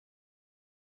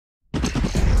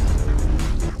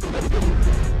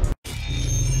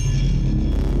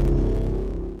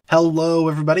Hello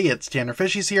everybody, it's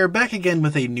TannerFishies here, back again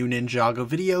with a new Ninjago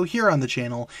video here on the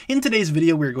channel. In today's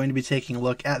video, we're going to be taking a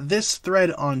look at this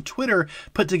thread on Twitter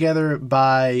put together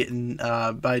by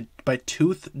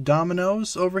Tooth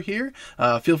Dominoes over here.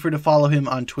 Feel free to follow him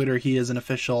on Twitter. He is an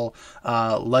official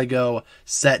Lego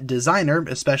set designer,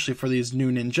 especially for these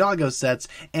new Ninjago sets,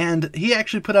 and he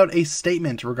actually put out a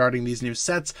statement regarding these new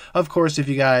sets. Of course, if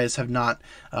you guys have not,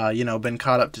 been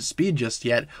caught up to speed just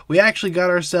yet, we actually got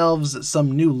ourselves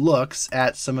some new looks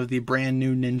at some of the brand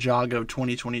new Ninjago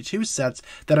 2022 sets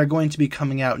that are going to be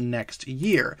coming out next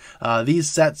year.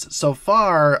 These sets so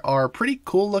far are pretty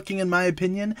cool looking in my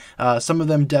opinion. Some of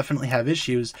them definitely have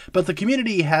issues, but the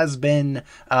community has been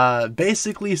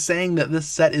basically saying that this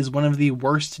set is one of the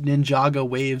worst Ninjago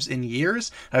waves in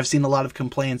years. I've seen a lot of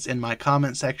complaints in my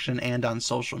comment section and on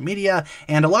social media,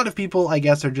 and a lot of people, I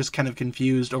guess, are just kind of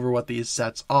confused over what these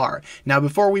sets are. Now,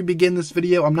 before we begin this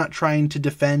video, I'm not trying to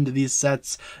defend these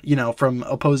sets, from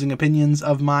opposing opinions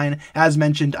of mine. As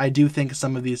mentioned, I do think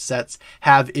some of these sets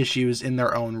have issues in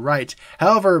their own right.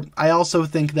 However, I also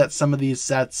think that some of these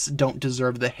sets don't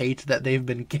deserve the hate that they've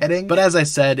been getting. But as I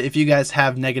said, if you guys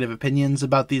have negative opinions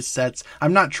about these sets,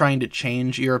 I'm not trying to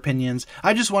change your opinions.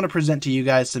 I just want to present to you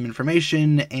guys some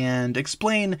information and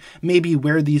explain maybe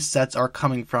where these sets are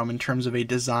coming from in terms of a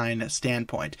design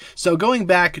standpoint. So going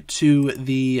back to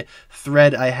the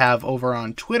thread I have over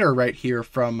on Twitter right here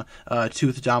from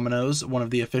Tooth Dominoes, one of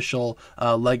the official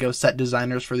Lego set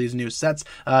designers for these new sets.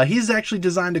 He's actually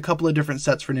designed a couple of different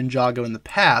sets for Ninjago in the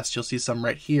past. You'll see some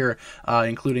right here,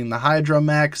 including the Hydra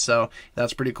mech, so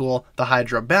that's pretty cool. The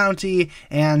Hydra Bounty,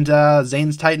 and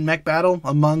Zane's Titan mech battle,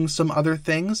 among some other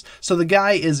things. So the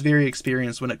guy is very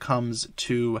experienced when it comes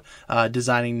to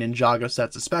designing Ninjago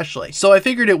sets especially. So I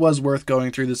figured it was worth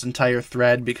going through this entire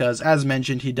thread because, as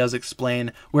mentioned, he does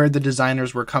explain where the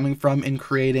designers were coming from in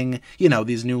creating,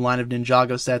 these new line of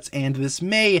Ninjago sets, and this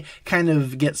may kind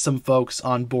of get some folks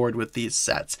on board with these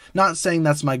sets. Not saying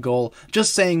that's my goal,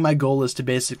 just saying my goal is to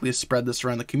basically spread this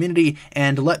around the community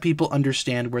and let people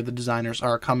understand where the designers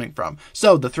are coming from.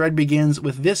 So the thread begins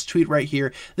with this tweet right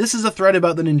here. This is a thread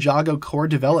about the Ninjago core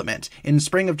development. In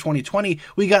spring of 2020,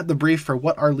 we got the brief for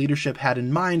what our leadership had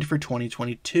in mind for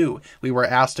 2022. We were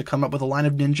asked to come up with a line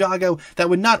of Ninjago that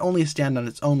would not only stand on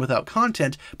its own without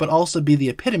content, but also be the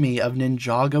epitome of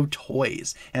Ninjago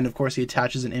toys. And of course, he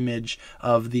attaches an image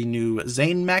of the new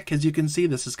Zane mech. As you can see,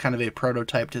 this is kind of a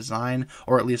prototype design,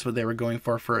 or at least what they were going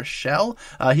for a shell.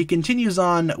 He continues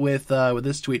on with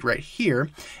this tweet right here.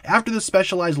 After the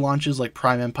specialized launches like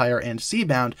Prime Empire and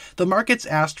Seabound, the markets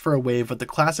asked for a wave with the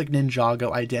classic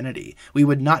Ninjago identity. We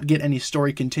would not get any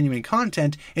story continuing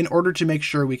content in order to make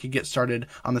sure we could get started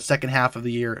on the second half of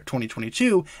the year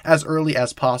 2022 as early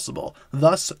as possible.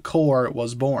 Thus, Core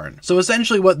was born. So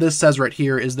essentially what this says right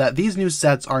here is that these new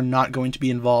sets are not going to be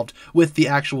involved with the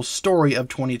actual story of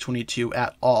 2022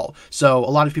 at all. So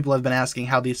a lot of people have been asking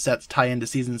how these sets tie into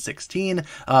season 16.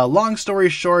 Long story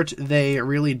short, they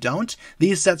really don't.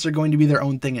 These sets are going to be their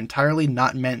own thing entirely,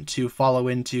 not meant to follow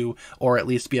into or at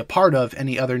least be a part of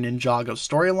any other Ninjago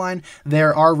storyline.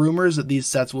 There are rumors that these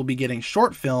sets will be getting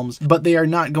short films, but they are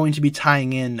not going to be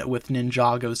tying in with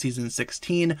Ninjago season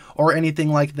 16 or anything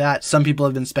like that. Some people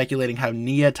have been speculating how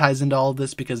Nia ties into all of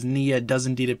this because Nia does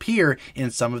indeed appear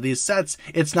in some of these sets.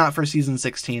 It's not for season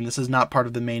 16. This is not part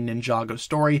of the main Ninjago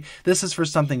story. This is for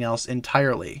something else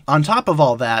entirely. On top of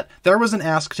all that, there was an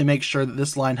ask to make sure that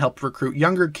this line helped recruit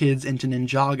younger kids into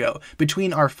Ninjago.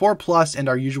 Between our 4+ and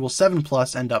our usual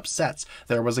 7+ and up sets,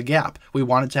 there was a gap. We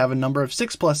wanted to have a number of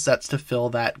 6+ sets to fill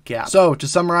that gap. So to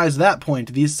summarize that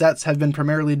point, these sets have been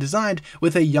primarily designed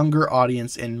with a younger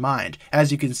audience in mind.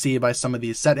 As you can see by some of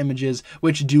these set images,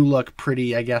 which do look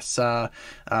pretty, I guess, I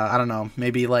don't know,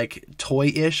 maybe like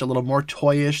toy-ish, a little more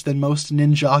toy-ish than most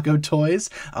Ninjago toys.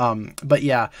 But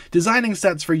yeah, designing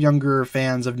sets for younger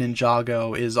fans of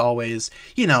Ninjago is always,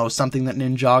 something that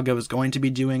Ninjago is going to be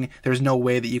doing. There's no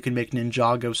way that you can make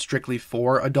Ninjago strictly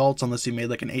for adults unless you made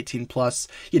like an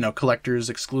 18+, collector's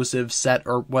exclusive set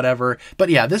or whatever. But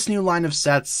yeah, this new line of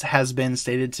sets has been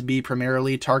stated to be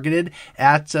primarily targeted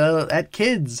at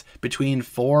kids between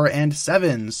 4 and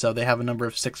 7. So they have a number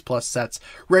of 6+ sets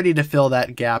ready to fill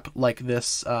that gap, like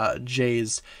this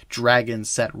Jay's Dragon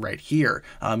set right here.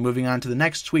 Moving on to the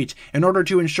next tweet. In order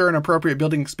to ensure an appropriate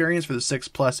building experience for the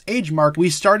 6+ age mark, we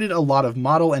started a lot of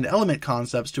model and element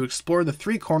concepts to explore the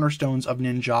 3 cornerstones of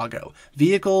Ninjago. Ninjago: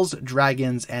 vehicles,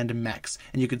 dragons, and mechs.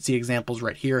 And you can see examples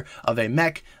right here of a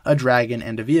mech, a dragon,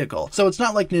 and a vehicle. So it's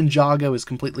not like Ninjago is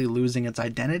completely losing its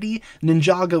identity.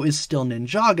 Ninjago is still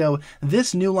Ninjago.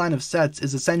 This new line of sets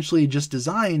is essentially just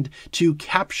designed to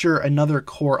capture another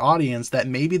core audience that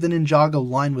maybe the Ninjago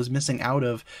line was missing out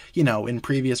of, you know, in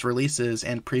previous releases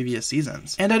and previous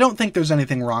seasons. And I don't think there's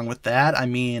anything wrong with that. I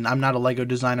mean, I'm not a LEGO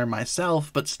designer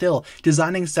myself, but still,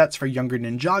 designing sets for younger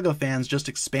Ninjago fans just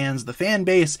expands the fan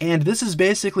base, and this is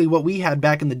basically what we had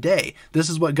back in the day. This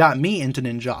is what got me into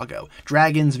Ninjago: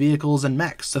 dragons, vehicles, and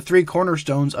mechs, the three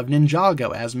cornerstones of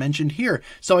Ninjago as mentioned here,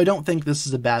 so I don't think this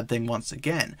is a bad thing once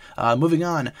again. Moving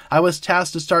on, I was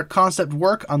tasked to start concept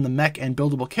work on the mech and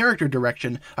buildable character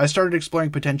direction. I started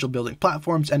exploring potential building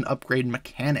platforms and upgrade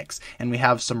mechanics, and we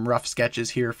have some rough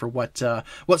sketches here for what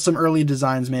some early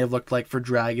designs may have looked like for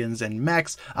dragons and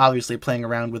mechs, obviously playing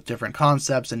around with different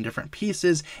concepts and different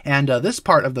pieces, and this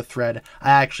part of the thread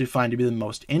I actually find to be the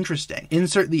most interesting.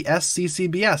 Insert the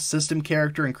SCCBS, System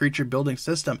Character and Creature Building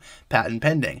System, patent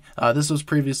pending. This was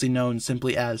previously known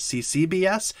simply as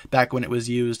CCBS, back when it was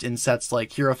used in sets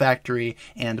like Hero Factory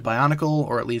and Bionicle,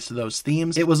 or at least those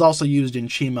themes. It was also used in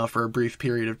Chima for a brief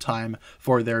period of time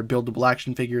for their buildable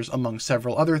action figures, among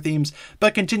several other themes.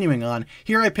 But continuing on,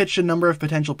 here I pitched a number of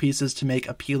potential pieces to make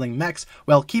appealing mechs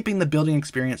while keeping the building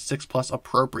experience 6+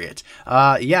 appropriate.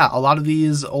 Yeah, a lot of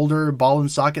these older ball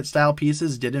and socket style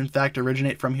pieces did in fact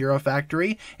originate from Hero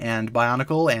Factory and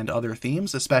Bionicle and other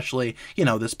themes, especially, you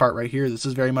know, this part right here. This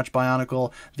is very much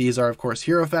Bionicle. These are, of course,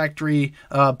 Hero Factory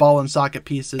ball and socket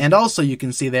pieces, and also you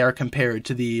can see they are compared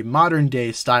to the modern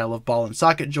day style of ball and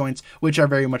socket joints, which are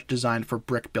very much designed for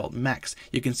brick-built mechs.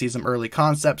 You can see some early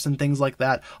concepts and things like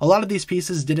that. A lot of these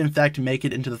pieces did in fact make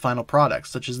it into the final product,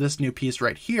 such as this new piece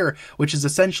right here, which is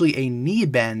essentially a knee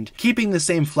bend, keeping the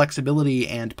same flexibility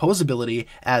and posability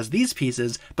as these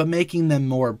pieces, but making them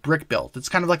more brick-built. It's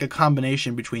kind of like a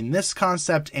combination between this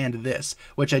concept and this,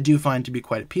 which I do find to be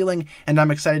quite appealing, and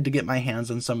I'm excited to get my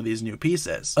hands on some of these new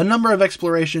pieces. A number of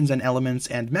explorations and elements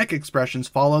and mech expressions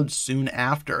followed soon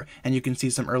after, and you can see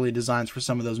some early designs for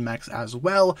some of those mechs as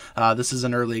well. This is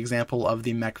an early example of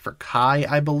the mech for Kai,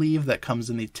 I believe, that comes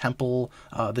in the temple,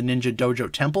 the Ninja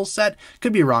Dojo temple set.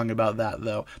 Could be wrong about that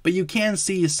though, but you can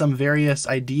see some various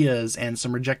ideas and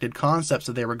some rejected concepts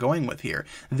that they were going with here.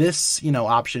 This, you know,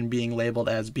 option being labeled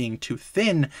as being too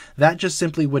thin, that just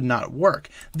simply would not work.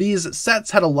 These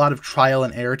sets had a lot of trial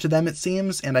and error to them, it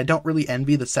seems, and I don't really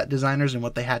envy the set designers and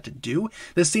what they had to do.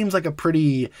 This seems like a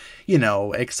pretty, you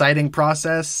know, exciting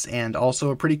process and also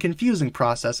a pretty confusing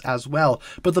process as well.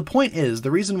 But the point is,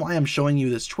 the reason why I'm showing you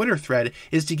this Twitter thread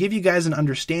is to give you guys an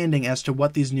understanding as to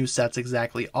what these new sets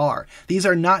exactly are. These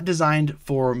are not designed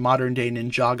for modern day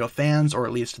Ninjago fans, or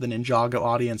at least the Ninjago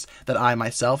audience that I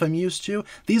myself am used to.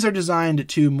 These are designed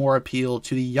to more appeal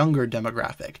to the younger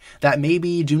demographic that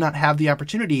maybe do not have the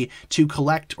opportunity to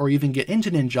collect or even get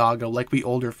into Ninjago like we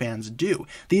older fans do.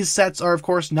 These sets are of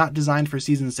course not designed for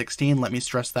season 16, let me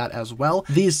stress that as well.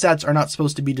 These sets are not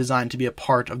supposed to be designed to be a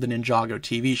part of the Ninjago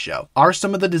TV show. Are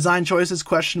some of the design choices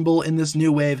questionable in this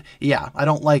new wave? Yeah, I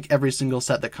don't like every single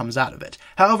set that comes out of it.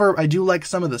 However, I do like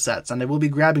some of the sets, and I will be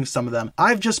grabbing some of them.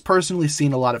 I've just personally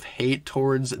seen a lot of hate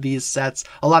towards these sets,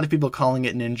 a lot of people calling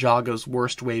it Ninjago's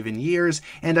worst wave in years,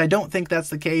 and I don't think that's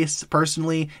the case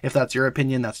personally. If that's your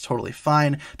opinion, that's totally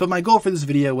fine, but my goal for this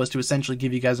video was to essentially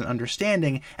give you guys an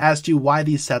understanding as to why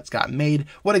these sets got made,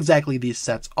 what exactly these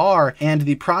sets are, and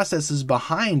the processes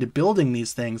behind building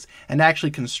these things and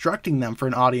actually constructing them for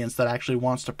an audience that actually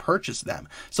wants to purchase them.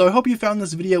 So I hope you found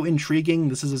this video intriguing.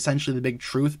 This is essentially the big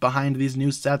truth behind these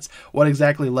new sets, what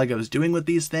exactly LEGO is doing with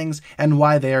these things, and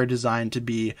why they are designed to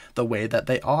be the way that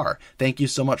they are. Thank you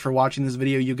so much for watching this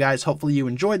video, you guys. Hopefully you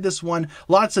enjoyed this one.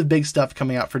 Lots of big stuff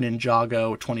coming out for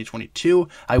Ninjago 2022.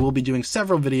 I will be doing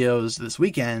several videos this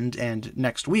weekend and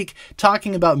next week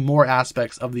talking about more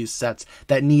aspects of these sets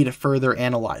that need further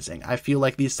analyzing. I feel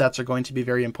like these sets are going to be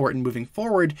very important moving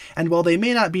forward, and while they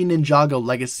may not be Ninjago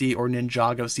Legacy or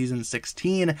Ninjago Season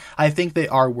 16, I think they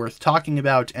are worth talking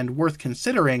about and worth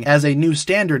considering as a new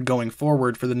standard going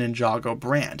forward for the Ninjago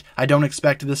brand. I don't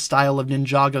expect this style of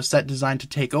Ninjago set design to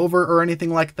take over or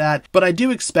anything like that, but I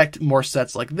do expect more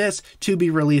sets like this to be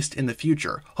released in the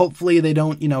future. Hopefully they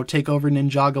don't, you know, take over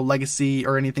Ninjago Legacy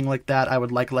or anything like that. I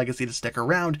would like Legacy to stick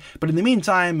around, but in the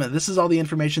meantime, this is all the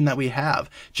information that we have.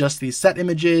 Just these set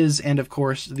images and of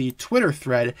course the Twitter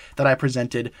thread that I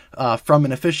presented from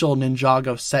an official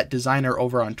Ninjago set designer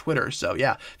over on Twitter. So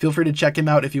yeah, feel free to check him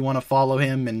out if you want to follow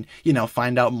him and, you know,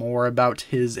 find out more about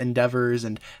his endeavors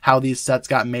and how these sets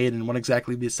got made and what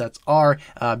exactly these sets are.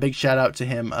 Big shout out to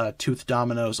him, Tooth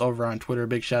Dominoes over on Twitter.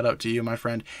 Big shout out to you, my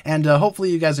friend. And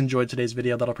hopefully you guys enjoyed enjoyed today's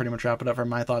video, that'll pretty much wrap it up for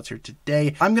my thoughts here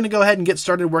today. I'm going to go ahead and get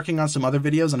started working on some other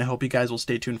videos, and I hope you guys will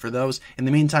stay tuned for those. In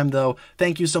the meantime, though,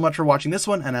 thank you so much for watching this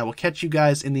one, and I will catch you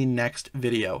guys in the next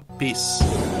video. Peace.